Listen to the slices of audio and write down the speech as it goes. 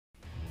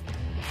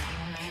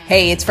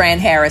Hey, it's Fran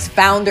Harris,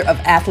 founder of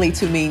Athletes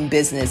Who Mean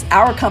Business.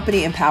 Our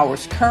company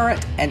empowers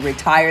current and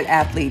retired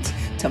athletes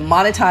to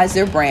monetize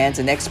their brands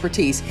and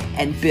expertise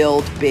and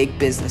build big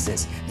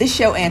businesses. This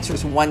show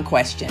answers one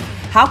question: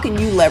 how can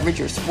you leverage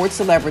your sports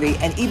celebrity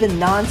and even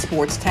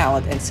non-sports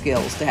talent and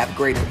skills to have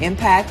greater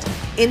impact,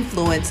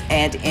 influence,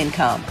 and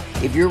income?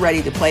 If you're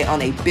ready to play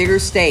on a bigger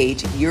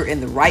stage, you're in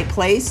the right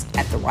place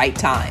at the right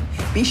time.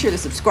 Be sure to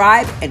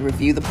subscribe and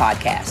review the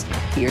podcast.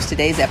 Here's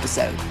today's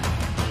episode.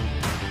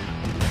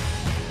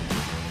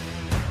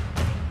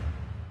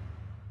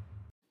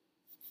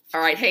 All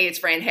right, hey, it's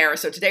Fran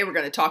Harris. So today we're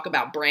going to talk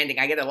about branding.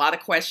 I get a lot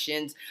of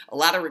questions, a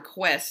lot of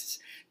requests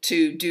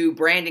to do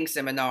branding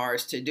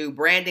seminars, to do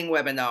branding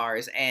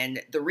webinars.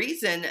 And the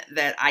reason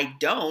that I've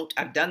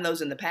done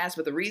those in the past,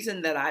 but the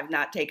reason that I've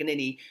not taken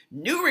any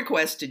new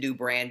requests to do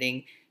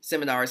branding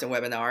seminars and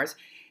webinars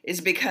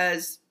is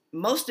because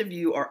most of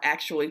you are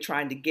actually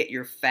trying to get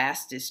your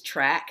fastest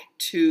track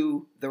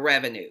to the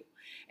revenue.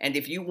 And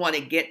if you want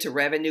to get to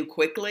revenue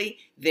quickly,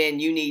 then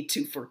you need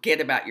to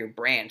forget about your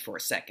brand for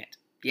a second.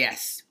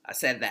 Yes, I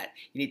said that.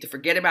 You need to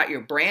forget about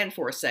your brand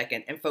for a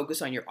second and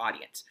focus on your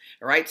audience.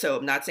 All right. So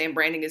I'm not saying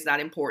branding is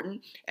not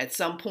important. At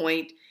some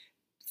point,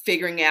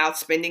 figuring out,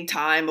 spending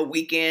time, a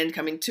weekend,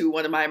 coming to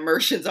one of my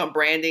immersions on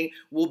branding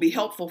will be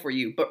helpful for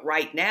you. But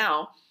right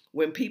now,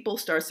 when people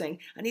start saying,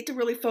 I need to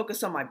really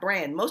focus on my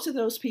brand, most of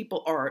those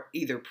people are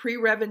either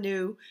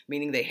pre-revenue,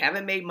 meaning they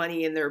haven't made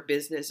money in their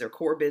business, their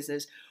core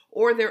business,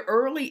 or they're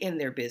early in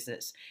their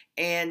business.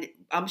 And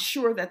I'm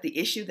sure that the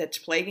issue that's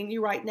plaguing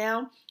you right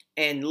now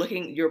and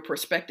looking at your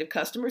prospective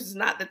customers is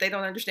not that they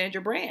don't understand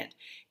your brand.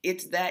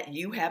 It's that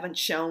you haven't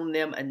shown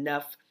them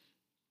enough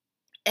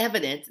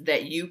evidence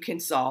that you can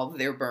solve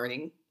their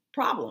burning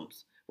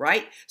problems,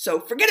 right? So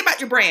forget about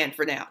your brand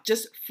for now.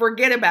 Just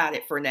forget about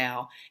it for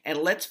now. And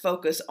let's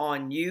focus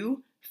on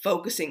you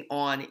focusing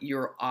on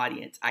your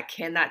audience. I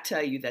cannot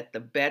tell you that the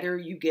better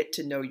you get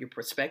to know your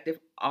prospective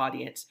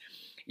audience,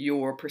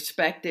 your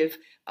prospective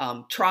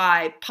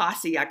tribe,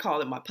 posse, I call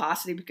it my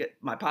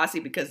posse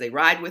because they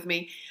ride with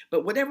me,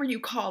 but whatever you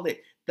call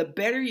it, the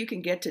better you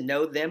can get to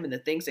know them and the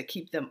things that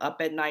keep them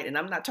up at night. And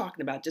I'm not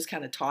talking about just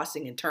kind of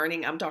tossing and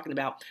turning. I'm talking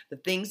about the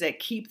things that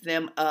keep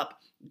them up,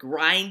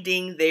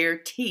 grinding their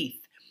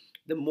teeth.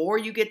 The more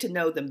you get to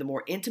know them, the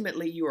more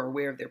intimately you are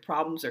aware of their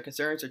problems or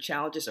concerns or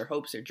challenges or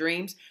hopes or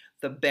dreams,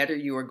 the better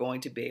you are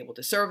going to be able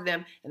to serve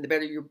them. And the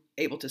better you're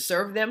able to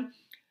serve them,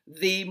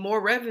 the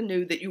more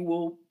revenue that you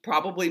will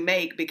probably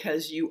make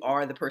because you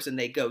are the person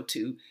they go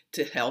to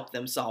help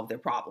them solve their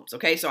problems.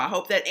 Okay, so I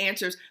hope that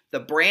answers the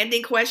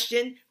branding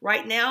question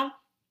right now.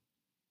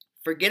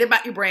 Forget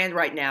about your brand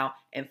right now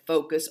and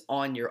focus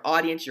on your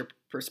audience, your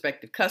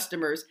prospective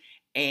customers,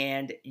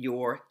 and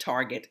your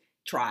target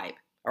tribe.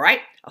 All right,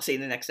 I'll see you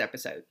in the next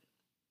episode.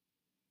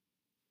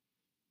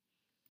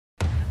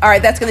 All right,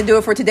 that's going to do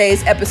it for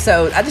today's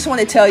episode. I just want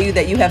to tell you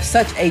that you have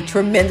such a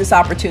tremendous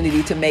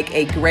opportunity to make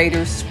a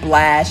greater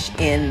splash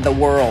in the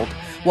world.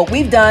 What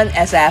we've done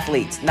as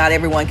athletes, not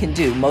everyone can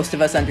do. Most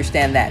of us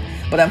understand that.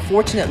 But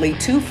unfortunately,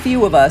 too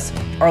few of us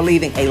are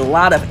leaving a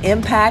lot of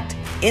impact,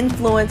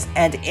 influence,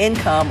 and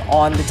income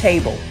on the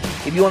table.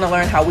 If you want to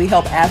learn how we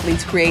help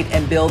athletes create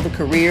and build the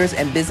careers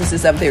and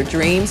businesses of their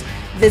dreams,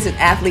 visit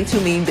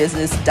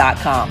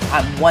athleteswhomeanbusiness.com.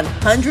 I'm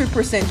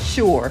 100%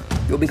 sure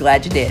you'll be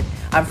glad you did.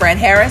 I'm Fran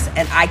Harris,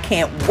 and I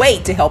can't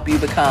wait to help you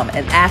become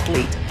an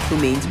athlete who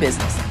means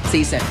business. See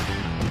you soon.